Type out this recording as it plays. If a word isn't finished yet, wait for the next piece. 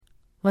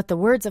Let the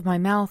words of my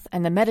mouth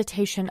and the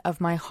meditation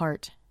of my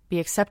heart be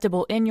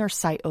acceptable in your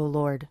sight, O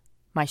Lord,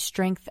 my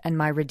strength and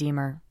my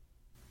Redeemer.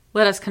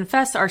 Let us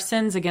confess our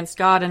sins against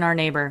God and our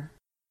neighbor.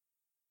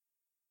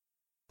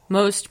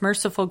 Most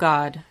merciful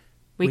God,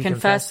 we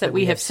confess that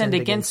we have sinned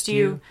against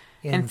you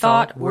in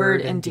thought, word,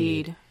 and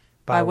deed,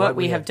 by what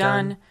we have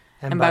done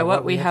and by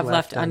what we have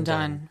left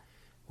undone.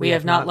 We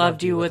have not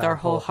loved you with our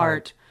whole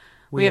heart.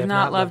 We have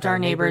not loved our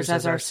neighbors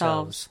as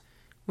ourselves.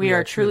 We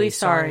are truly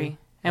sorry,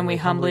 and we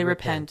humbly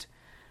repent.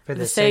 For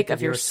the sake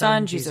of your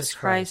Son, Jesus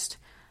Christ,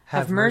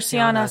 have mercy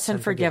on us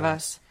and forgive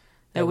us,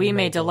 that we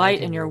may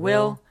delight in your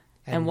will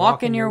and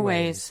walk in your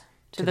ways,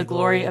 to the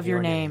glory of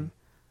your name.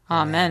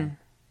 Amen.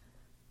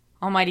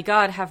 Almighty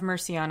God, have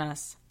mercy on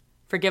us.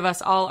 Forgive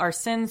us all our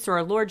sins through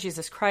our Lord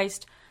Jesus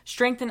Christ.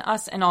 Strengthen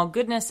us in all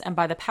goodness, and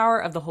by the power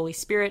of the Holy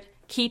Spirit,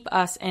 keep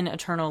us in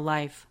eternal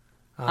life.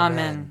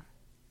 Amen.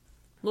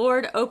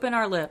 Lord, open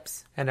our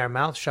lips, and our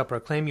mouth shall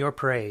proclaim your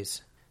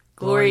praise.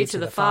 Glory to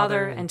the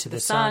Father, and to the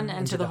Son,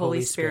 and to the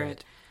Holy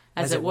Spirit,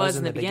 as it was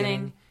in the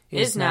beginning,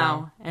 is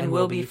now, and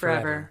will be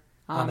forever.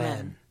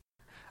 Amen.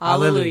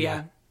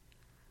 Alleluia.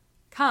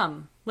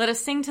 Come, let us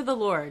sing to the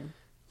Lord.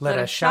 Let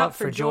us shout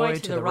for joy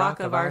to the rock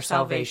of our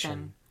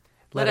salvation.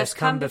 Let us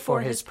come before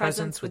his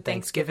presence with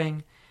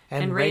thanksgiving,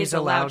 and raise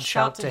a loud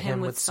shout to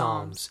him with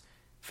psalms.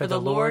 For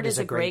the Lord is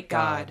a great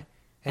God,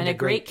 and a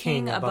great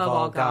King above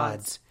all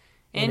gods.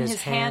 In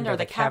his hand are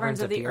the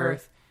caverns of the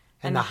earth,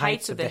 and the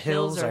heights of the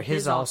hills are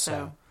his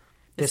also.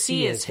 The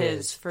sea is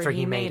his, for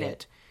he made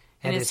it,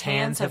 and his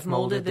hands have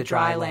molded the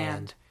dry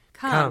land.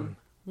 Come,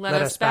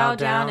 let us bow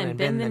down and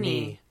bend the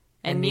knee,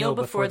 and kneel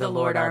before the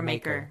Lord our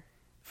Maker.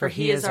 For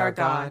he is our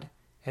God,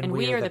 and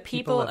we are the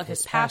people of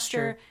his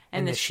pasture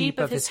and the sheep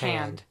of his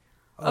hand.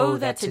 Oh,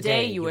 that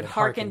today you would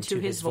hearken to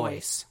his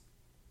voice.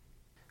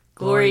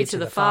 Glory to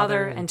the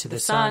Father, and to the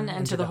Son,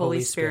 and to the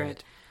Holy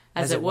Spirit,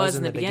 as it was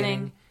in the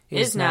beginning,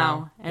 is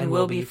now, and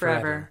will be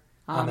forever.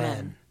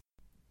 Amen.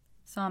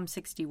 Psalm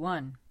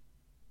 61.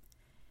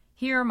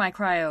 Hear my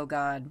cry, O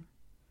God,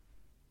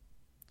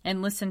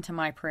 and listen to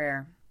my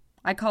prayer.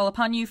 I call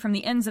upon you from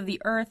the ends of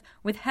the earth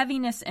with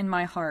heaviness in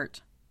my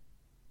heart.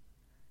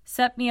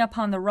 Set me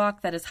upon the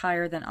rock that is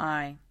higher than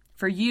I,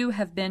 for you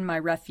have been my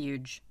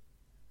refuge,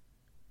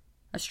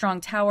 a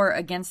strong tower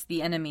against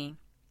the enemy.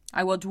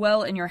 I will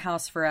dwell in your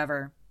house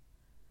forever.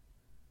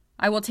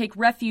 I will take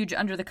refuge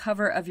under the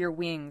cover of your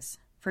wings,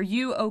 for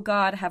you, O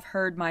God, have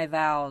heard my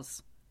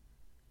vows.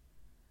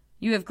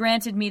 You have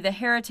granted me the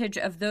heritage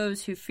of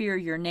those who fear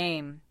your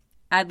name.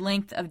 Add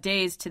length of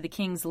days to the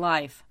king's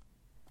life.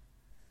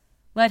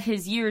 Let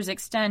his years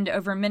extend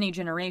over many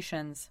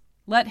generations.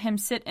 Let him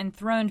sit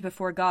enthroned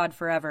before God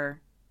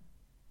forever.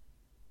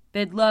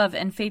 Bid love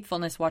and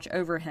faithfulness watch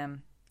over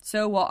him.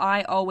 So will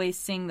I always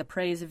sing the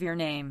praise of your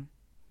name.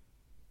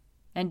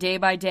 And day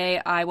by day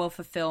I will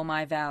fulfill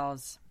my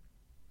vows.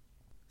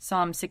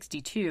 Psalm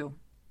 62.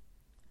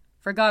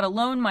 For God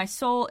alone my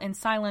soul in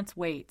silence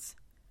waits.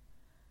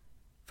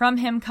 From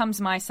him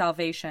comes my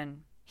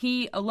salvation.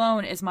 He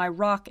alone is my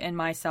rock and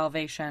my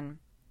salvation,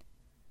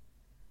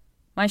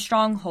 my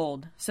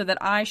stronghold, so that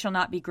I shall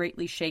not be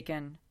greatly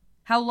shaken.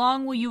 How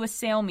long will you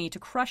assail me to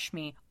crush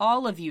me,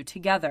 all of you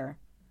together?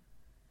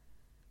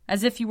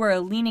 As if you were a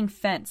leaning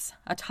fence,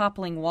 a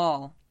toppling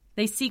wall,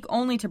 they seek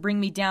only to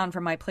bring me down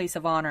from my place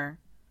of honor.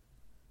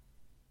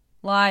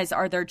 Lies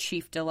are their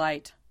chief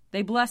delight.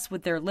 They bless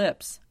with their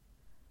lips,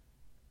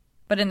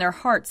 but in their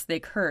hearts they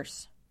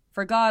curse.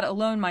 For God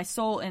alone my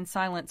soul in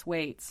silence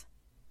waits.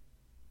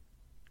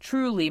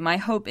 Truly my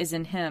hope is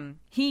in him.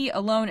 He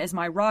alone is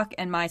my rock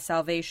and my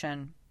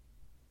salvation,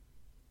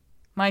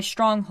 my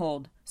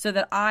stronghold, so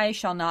that I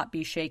shall not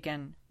be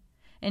shaken.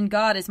 In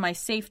God is my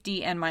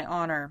safety and my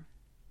honor.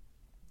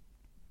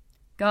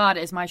 God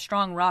is my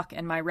strong rock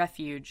and my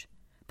refuge.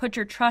 Put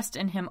your trust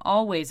in him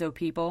always, O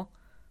people.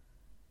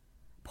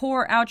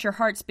 Pour out your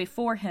hearts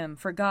before him,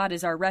 for God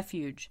is our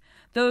refuge.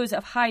 Those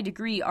of high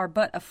degree are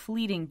but a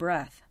fleeting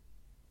breath.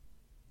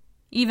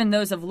 Even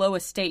those of low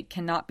estate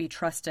cannot be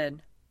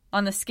trusted.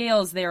 On the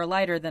scales they are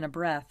lighter than a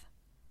breath.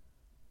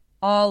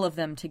 All of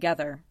them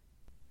together.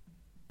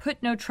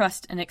 Put no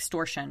trust in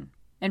extortion.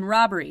 In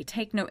robbery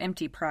take no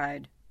empty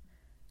pride.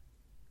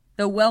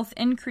 Though wealth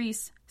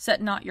increase,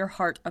 set not your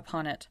heart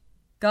upon it.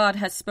 God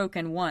has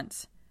spoken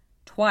once.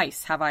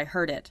 Twice have I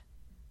heard it.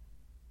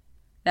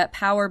 That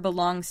power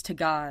belongs to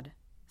God.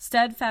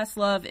 Steadfast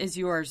love is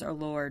yours, O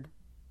Lord.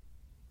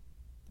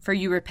 For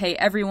you repay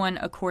everyone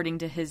according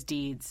to his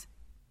deeds.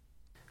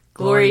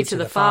 Glory to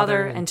the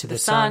Father, and to the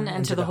Son,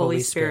 and to the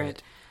Holy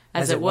Spirit,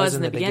 as it was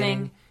in the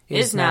beginning,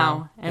 is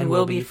now, and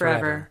will be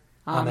forever.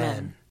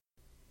 Amen.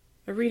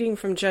 A reading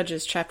from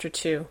Judges chapter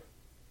 2.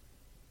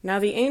 Now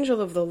the angel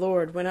of the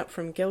Lord went up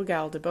from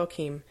Gilgal to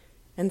Bochim,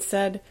 and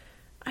said,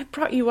 I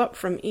brought you up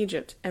from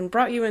Egypt, and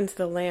brought you into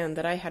the land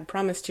that I had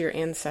promised to your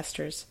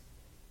ancestors.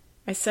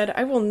 I said,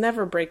 I will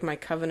never break my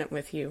covenant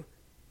with you.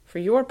 For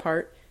your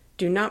part,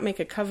 do not make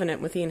a covenant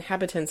with the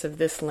inhabitants of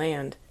this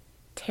land.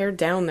 Tear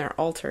down their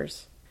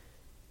altars.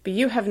 But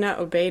you have not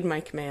obeyed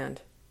my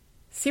command.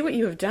 See what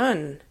you have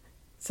done.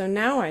 So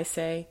now I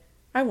say,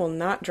 I will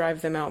not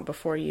drive them out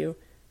before you,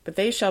 but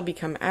they shall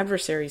become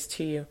adversaries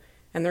to you,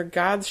 and their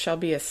gods shall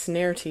be a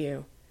snare to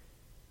you."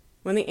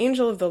 When the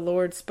angel of the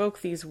Lord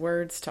spoke these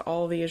words to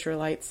all the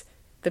Israelites,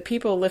 the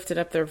people lifted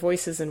up their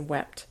voices and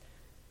wept.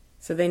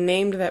 So they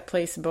named that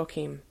place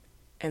Bochim,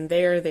 and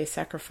there they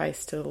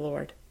sacrificed to the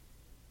Lord.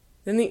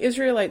 Then the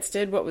Israelites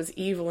did what was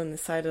evil in the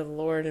sight of the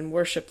Lord and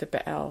worshipped the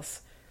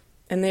Baals.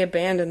 And they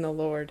abandoned the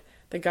Lord,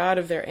 the God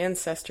of their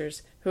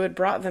ancestors, who had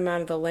brought them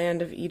out of the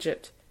land of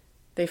Egypt.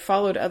 They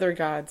followed other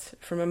gods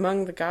from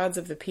among the gods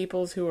of the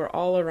peoples who were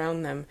all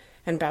around them,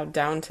 and bowed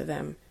down to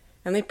them.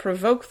 And they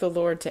provoked the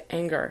Lord to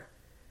anger.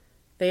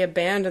 They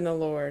abandoned the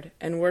Lord,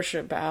 and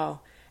worshipped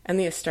Baal and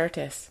the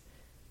Astartes.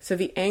 So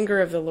the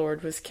anger of the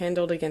Lord was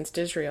kindled against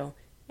Israel,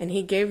 and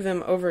he gave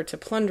them over to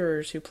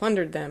plunderers who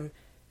plundered them,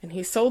 and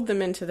he sold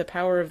them into the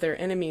power of their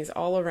enemies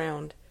all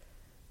around,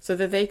 so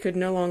that they could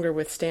no longer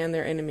withstand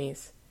their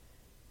enemies.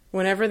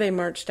 Whenever they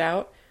marched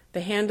out,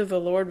 the hand of the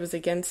Lord was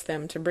against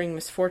them to bring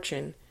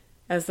misfortune,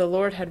 as the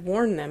Lord had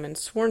warned them and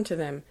sworn to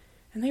them,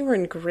 and they were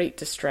in great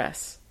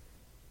distress.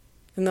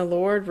 Then the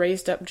Lord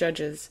raised up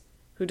judges,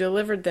 who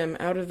delivered them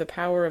out of the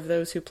power of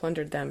those who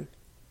plundered them.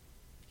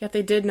 Yet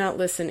they did not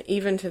listen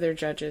even to their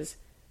judges,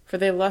 for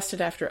they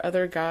lusted after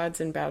other gods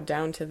and bowed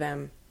down to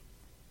them.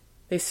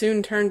 They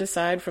soon turned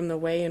aside from the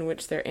way in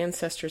which their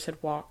ancestors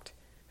had walked,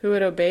 who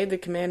had obeyed the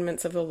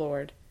commandments of the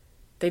Lord.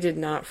 They did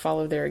not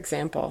follow their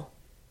example.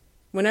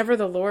 Whenever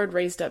the Lord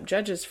raised up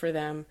judges for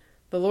them,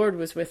 the Lord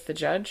was with the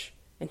judge,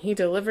 and he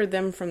delivered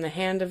them from the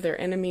hand of their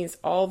enemies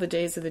all the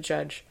days of the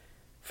judge.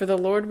 For the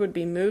Lord would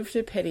be moved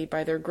to pity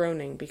by their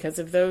groaning because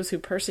of those who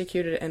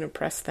persecuted and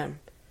oppressed them.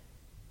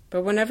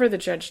 But whenever the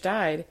judge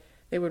died,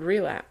 they would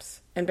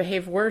relapse and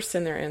behave worse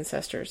than their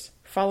ancestors,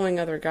 following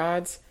other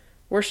gods,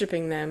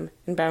 worshipping them,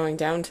 and bowing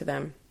down to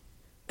them.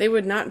 They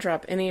would not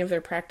drop any of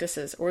their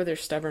practices or their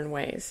stubborn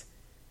ways.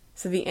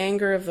 So the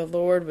anger of the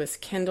Lord was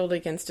kindled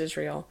against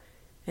Israel,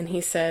 and he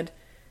said,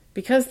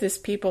 "Because this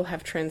people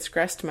have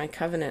transgressed my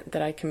covenant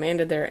that I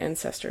commanded their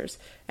ancestors,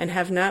 and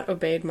have not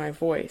obeyed my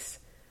voice,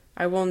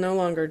 I will no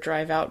longer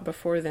drive out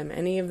before them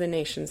any of the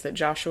nations that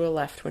Joshua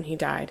left when he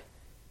died."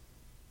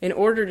 In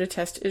order to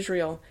test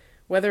Israel,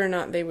 whether or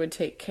not they would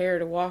take care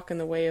to walk in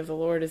the way of the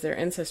Lord as their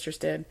ancestors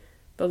did,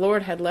 the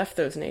Lord had left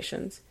those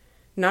nations,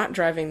 not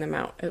driving them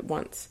out at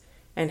once,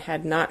 and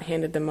had not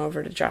handed them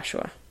over to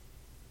Joshua.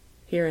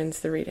 Here ends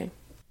the reading.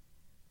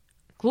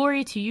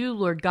 Glory to you,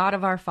 Lord God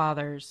of our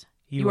fathers.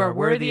 You are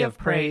worthy of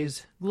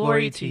praise.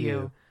 Glory to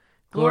you.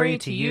 Glory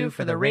to you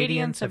for the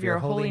radiance of your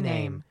holy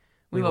name.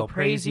 We will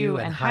praise you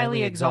and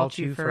highly exalt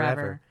you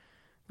forever.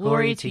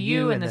 Glory to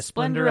you in the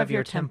splendor of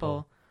your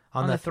temple.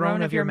 On the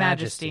throne of your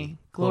majesty,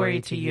 glory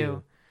to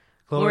you.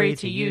 Glory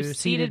to you,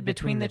 seated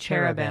between the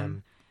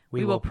cherubim.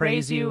 We will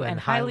praise you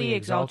and highly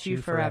exalt you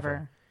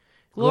forever.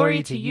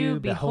 Glory to you,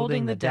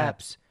 beholding the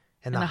depths,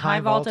 and the high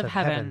vault of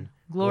heaven,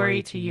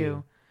 glory to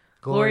you.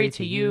 Glory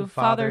to you,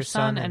 Father,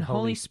 Son, and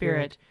Holy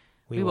Spirit.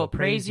 We will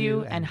praise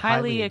you and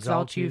highly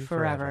exalt you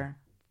forever.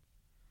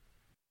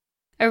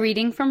 A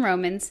reading from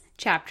Romans,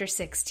 chapter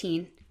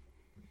 16.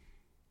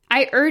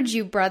 I urge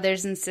you,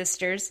 brothers and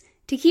sisters,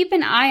 to keep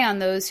an eye on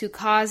those who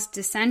cause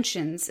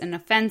dissensions and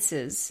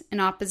offenses in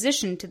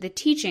opposition to the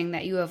teaching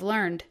that you have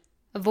learned.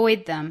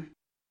 Avoid them.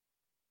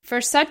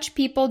 For such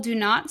people do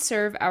not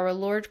serve our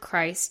Lord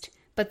Christ,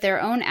 but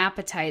their own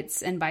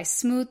appetites, and by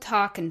smooth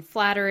talk and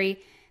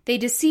flattery they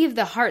deceive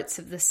the hearts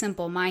of the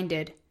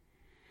simple-minded.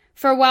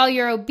 For while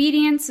your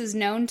obedience is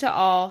known to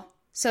all,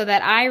 so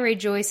that I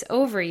rejoice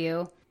over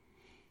you,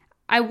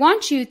 I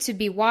want you to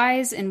be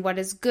wise in what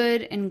is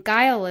good and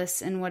guileless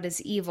in what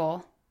is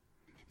evil.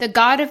 The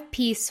God of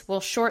peace will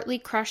shortly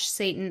crush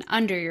Satan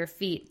under your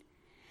feet.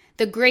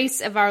 The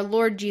grace of our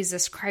Lord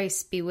Jesus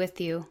Christ be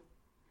with you.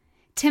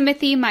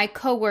 Timothy, my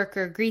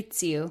co-worker,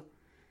 greets you.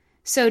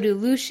 So do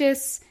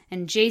Lucius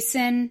and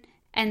Jason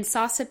and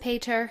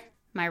Sosipater,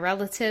 my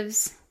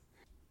relatives.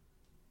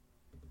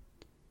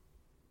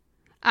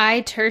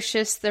 I,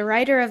 Tertius, the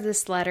writer of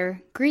this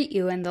letter, greet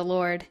you in the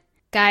Lord.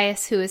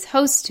 Gaius, who is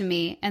host to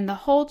me, and the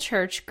whole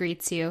church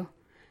greets you.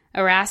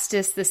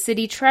 Erastus, the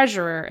city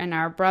treasurer, and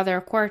our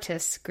brother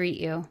Quartus greet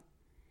you.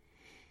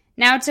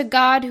 Now to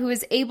God, who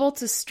is able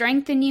to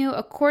strengthen you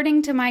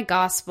according to my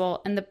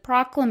gospel and the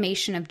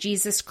proclamation of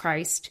Jesus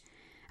Christ,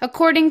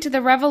 according to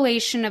the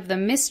revelation of the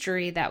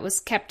mystery that was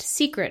kept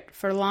secret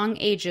for long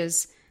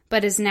ages,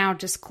 but is now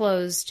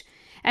disclosed,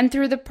 and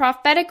through the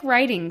prophetic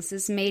writings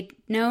is made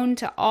known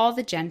to all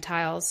the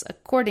Gentiles,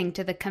 according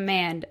to the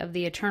command of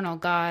the eternal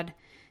God,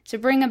 to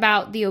bring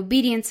about the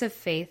obedience of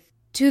faith,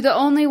 to the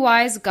only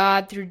wise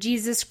God through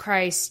Jesus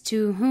Christ,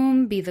 to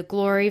whom be the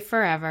glory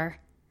forever.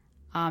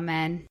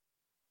 Amen.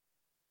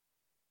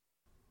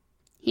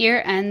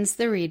 Here ends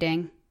the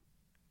reading.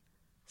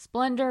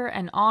 Splendor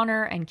and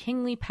honor and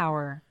kingly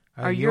power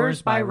are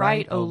yours by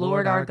right, O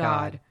Lord our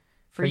God,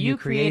 for you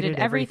created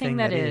everything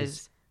that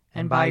is,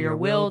 and by your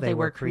will they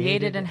were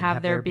created and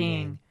have their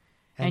being.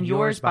 And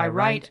yours by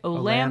right, O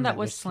Lamb that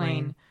was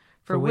slain,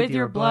 for with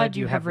your blood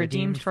you have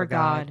redeemed for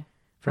God,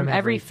 from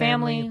every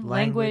family,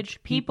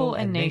 language, people,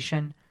 and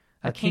nation,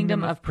 a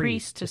kingdom of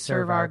priests to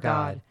serve our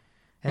God.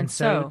 And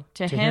so,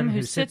 to him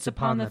who sits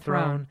upon the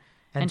throne,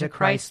 and to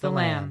Christ the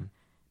Lamb,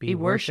 be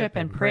worship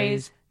and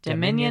praise,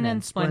 dominion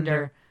and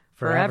splendor,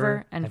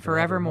 forever and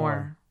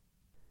forevermore.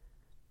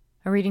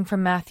 A reading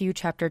from Matthew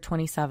chapter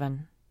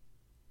 27.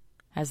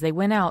 As they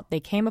went out, they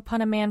came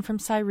upon a man from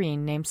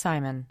Cyrene named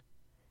Simon.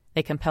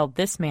 They compelled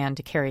this man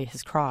to carry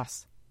his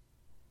cross.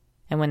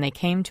 And when they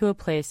came to a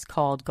place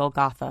called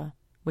Golgotha,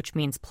 which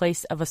means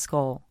place of a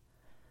skull,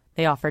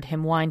 they offered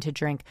him wine to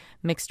drink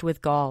mixed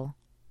with gall.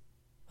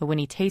 But when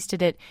he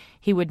tasted it,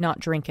 he would not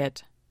drink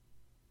it.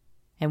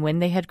 And when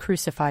they had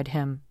crucified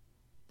him,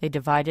 they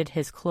divided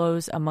his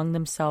clothes among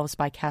themselves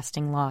by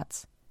casting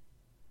lots.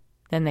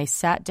 Then they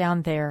sat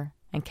down there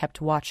and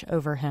kept watch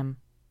over him.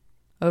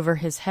 Over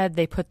his head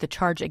they put the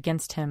charge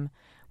against him,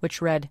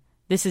 which read,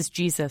 "This is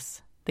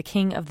Jesus, the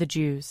King of the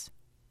Jews."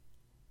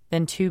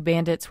 Then 2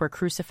 bandits were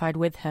crucified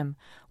with him,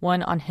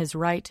 one on his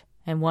right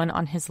and one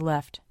on his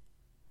left.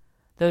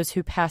 Those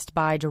who passed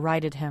by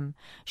derided him,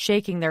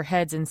 shaking their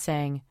heads and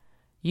saying,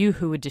 "You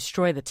who would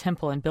destroy the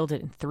temple and build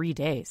it in 3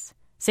 days,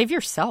 save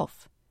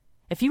yourself.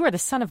 If you are the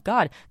Son of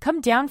God,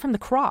 come down from the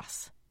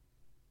cross."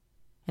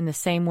 In the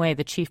same way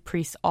the chief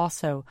priests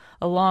also,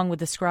 along with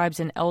the scribes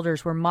and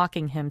elders, were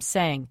mocking him,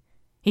 saying,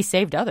 "He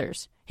saved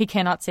others. He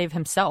cannot save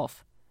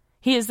himself.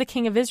 He is the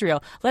King of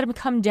Israel. Let him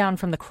come down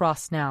from the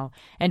cross now,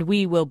 and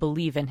we will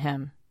believe in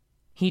him.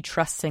 He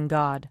trusts in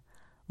God.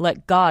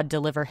 Let God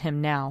deliver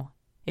him now,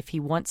 if he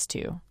wants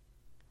to.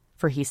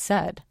 For he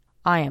said,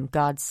 'I am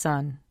God's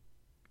son.'"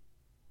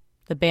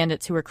 The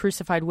bandits who were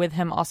crucified with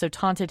him also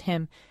taunted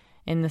him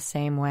in the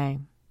same way.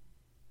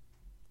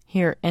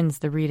 Here ends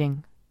the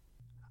reading.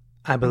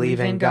 I believe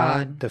in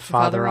God, the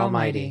Father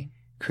Almighty,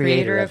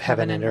 creator of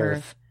heaven and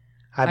earth.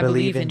 I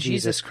believe in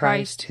Jesus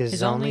Christ,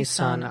 his only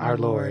Son, our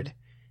Lord.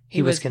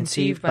 He was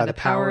conceived by the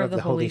power of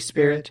the Holy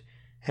Spirit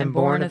and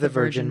born of the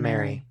Virgin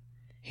Mary.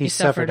 He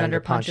suffered under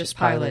Pontius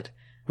Pilate,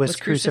 was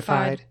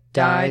crucified,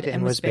 died,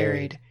 and was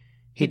buried.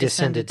 He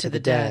descended to the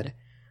dead.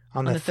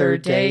 On the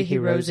 3rd day he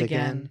rose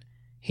again.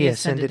 He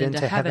ascended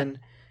into heaven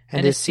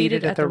and is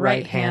seated at the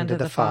right hand of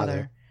the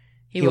Father.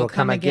 He will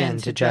come again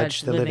to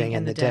judge the living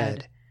and the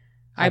dead.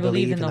 I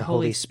believe in the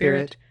Holy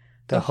Spirit,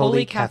 the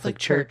Holy Catholic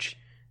Church,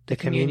 the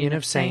communion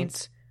of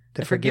saints,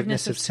 the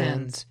forgiveness of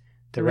sins,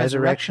 the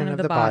resurrection of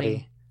the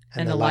body,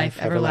 and the life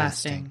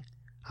everlasting.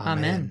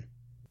 Amen.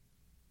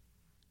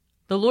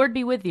 The Lord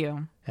be with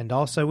you. And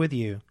also with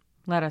you.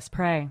 Let us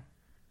pray.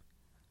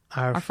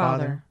 Our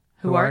Father,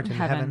 who art in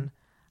heaven,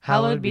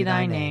 hallowed be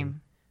thy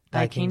name.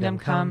 Thy kingdom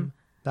come,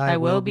 thy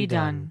will be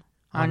done,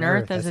 on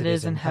earth as it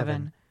is in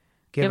heaven.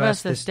 Give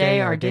us this day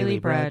our daily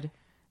bread,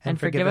 and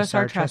forgive us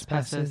our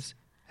trespasses,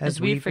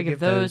 as we forgive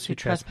those who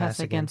trespass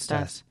against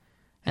us.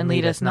 And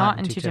lead us not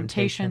into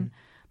temptation,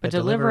 but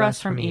deliver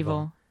us from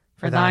evil.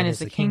 For thine is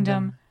the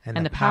kingdom,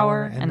 and the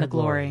power, and the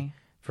glory,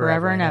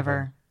 forever and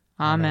ever.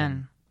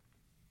 Amen.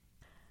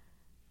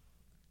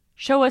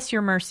 Show us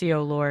your mercy,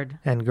 O Lord.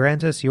 And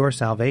grant us your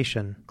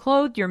salvation.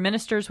 Clothe your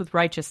ministers with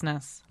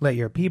righteousness. Let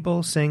your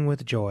people sing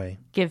with joy.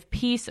 Give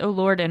peace, O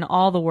Lord, in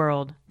all the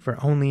world. For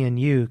only in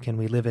you can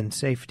we live in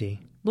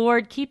safety.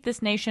 Lord, keep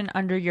this nation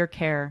under your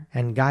care.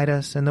 And guide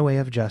us in the way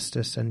of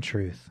justice and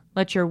truth.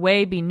 Let your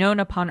way be known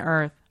upon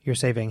earth. Your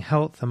saving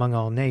health among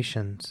all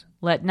nations.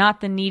 Let not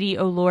the needy,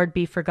 O Lord,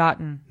 be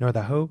forgotten. Nor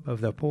the hope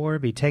of the poor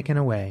be taken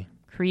away.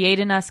 Create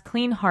in us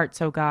clean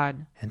hearts, O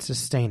God. And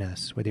sustain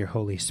us with your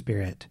Holy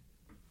Spirit.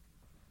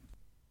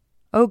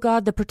 O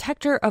God, the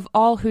protector of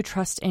all who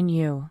trust in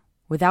you,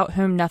 without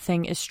whom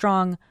nothing is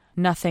strong,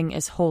 nothing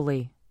is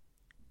holy.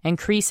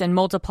 Increase and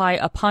multiply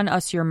upon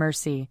us your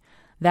mercy,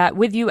 that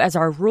with you as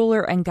our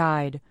ruler and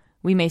guide,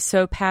 we may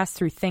so pass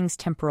through things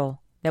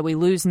temporal, that we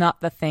lose not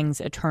the things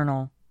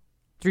eternal.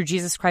 Through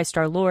Jesus Christ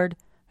our Lord,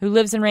 who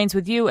lives and reigns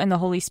with you and the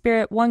Holy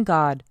Spirit, one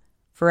God,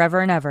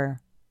 forever and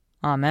ever.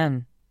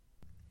 Amen.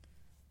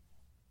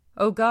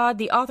 O God,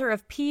 the author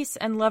of peace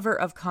and lover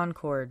of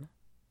concord,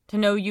 to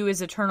know you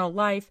is eternal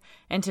life,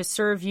 and to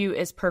serve you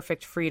is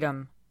perfect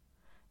freedom.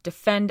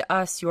 Defend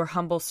us, your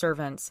humble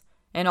servants,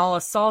 in all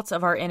assaults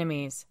of our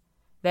enemies,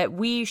 that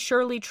we,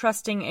 surely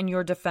trusting in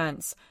your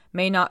defense,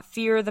 may not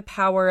fear the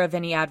power of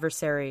any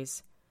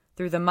adversaries,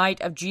 through the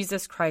might of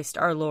Jesus Christ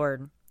our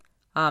Lord.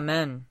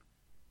 Amen.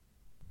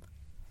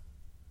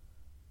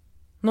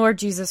 Lord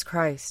Jesus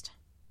Christ,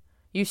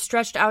 you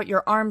stretched out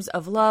your arms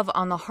of love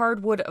on the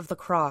hard wood of the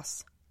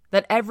cross,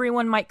 that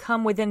everyone might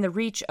come within the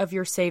reach of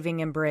your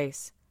saving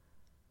embrace.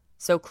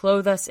 So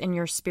clothe us in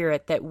your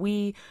Spirit, that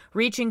we,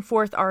 reaching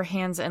forth our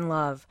hands in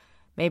love,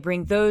 may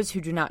bring those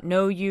who do not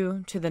know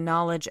you to the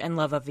knowledge and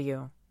love of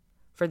you.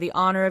 For the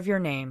honor of your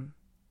name.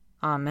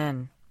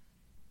 Amen.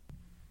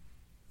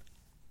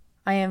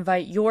 I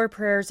invite your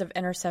prayers of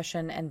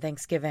intercession and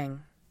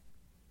thanksgiving.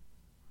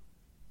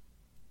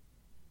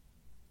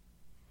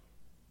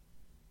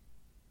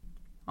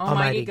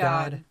 Almighty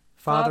God,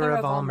 Father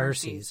of all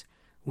mercies,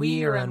 we,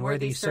 your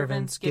unworthy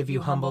servants, give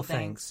you humble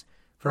thanks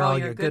for all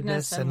your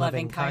goodness and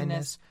loving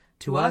kindness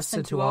to us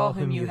and to all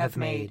whom you have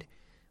made.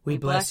 We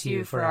bless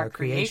you for our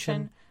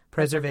creation,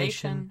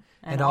 preservation,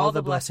 and all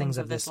the blessings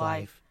of this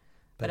life,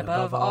 but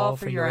above all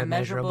for your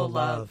immeasurable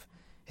love,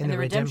 in the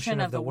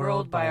redemption of the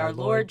world by our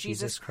Lord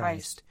Jesus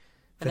Christ,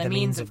 for the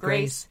means of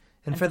grace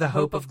and for the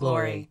hope of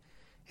glory.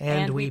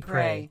 And we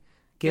pray,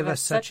 give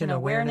us such an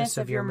awareness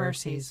of your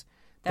mercies,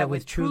 that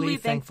with truly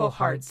thankful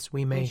hearts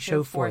we may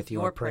show forth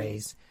your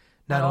praise,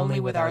 not only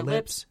with our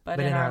lips, but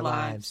in our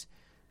lives,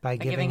 by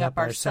giving up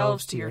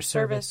ourselves to your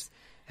service,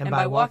 and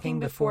by walking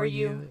before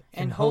you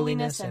in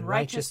holiness and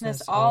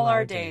righteousness all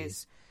our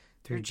days,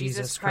 through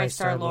Jesus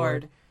Christ our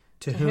Lord,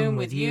 to whom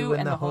with you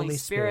and the Holy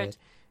Spirit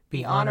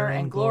be honor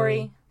and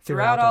glory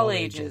throughout all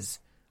ages.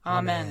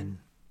 Amen.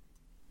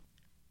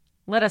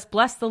 Let us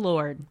bless the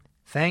Lord.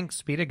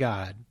 Thanks be to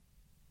God.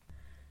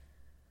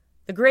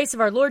 The grace of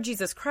our Lord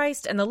Jesus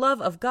Christ and the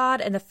love of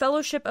God and the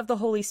fellowship of the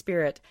Holy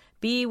Spirit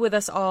be with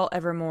us all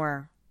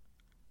evermore.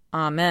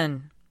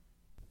 Amen.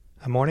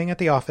 A Morning at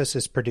the Office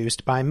is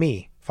produced by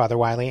me, Father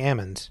Wiley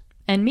Ammons.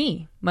 And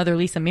me, Mother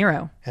Lisa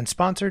Meirow. And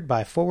sponsored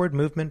by Forward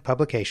Movement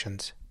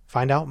Publications.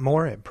 Find out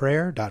more at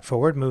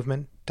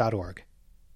prayer.forwardmovement.org.